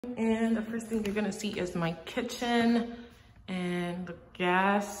And the first thing you're gonna see is my kitchen and the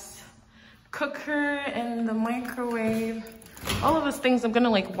gas cooker and the microwave. All of those things I'm gonna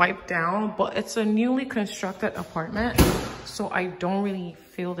like wipe down, but it's a newly constructed apartment, so I don't really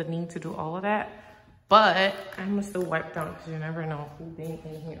feel the need to do all of that. But I must still wipe down because you never know who's being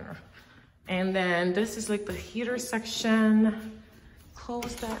in here. And then this is like the heater section.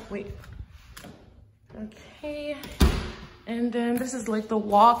 Close that, wait. Okay. And then this is like the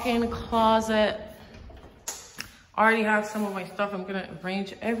walk-in closet. I already have some of my stuff. I'm gonna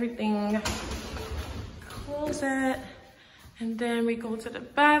arrange everything. Close it. And then we go to the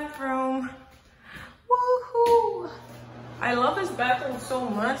bathroom. Woohoo! I love this bathroom so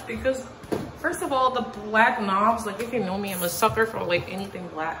much because first of all, the black knobs, like if you know me, I'm a sucker for like anything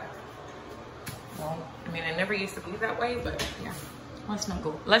black. Well, I mean, I never used to be that way, but yeah,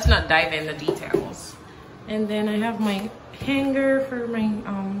 let's not dive into details. And then I have my hanger for my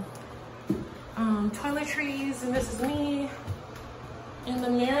toiletries, and this is me. And the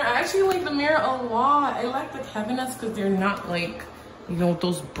mirror, I actually like the mirror a lot. I like the cabinets because they're not like, you know,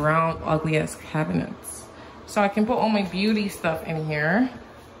 those brown ugly ass cabinets. So I can put all my beauty stuff in here.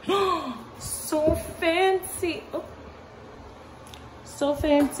 So fancy. Oh. So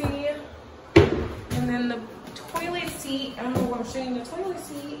fancy. And then the toilet seat. I don't know what I'm showing, the toilet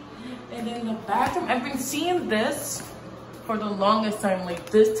seat. And then the bathroom. I've been seeing this for the longest time, like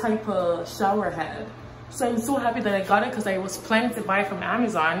this type of shower head. So I'm so happy that I got it because I was planning to buy it from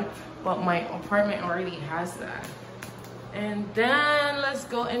Amazon, but my apartment already has that. And then let's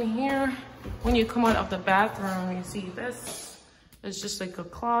go in here. When you come out of the bathroom, you see this. It's just like a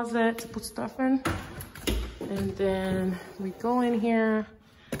closet to put stuff in. And then we go in here.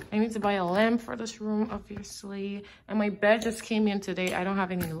 I need to buy a lamp for this room, obviously. And my bed just came in today. I don't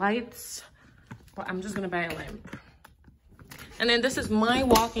have any lights, but I'm just gonna buy a lamp. And then this is my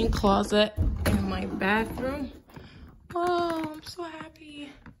walk-in closet in my bathroom. Oh, I'm so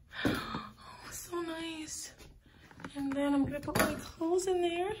happy. Oh, so nice. And then I'm gonna put my clothes in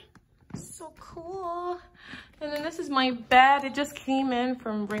there. So cool. And then this is my bed. It just came in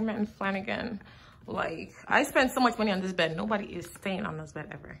from Raymond and Flanagan. Like, I spent so much money on this bed. Nobody is staying on this bed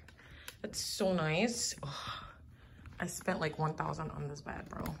ever. It's so nice. Oh, I spent like 1,000 on this bed,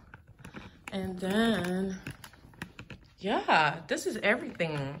 bro. And then, yeah, this is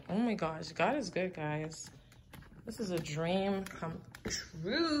everything. Oh my gosh, God is good, guys. This is a dream come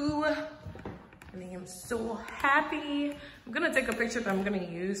true. And I am so happy. I'm gonna take a picture that I'm gonna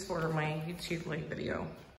use for my YouTube like video.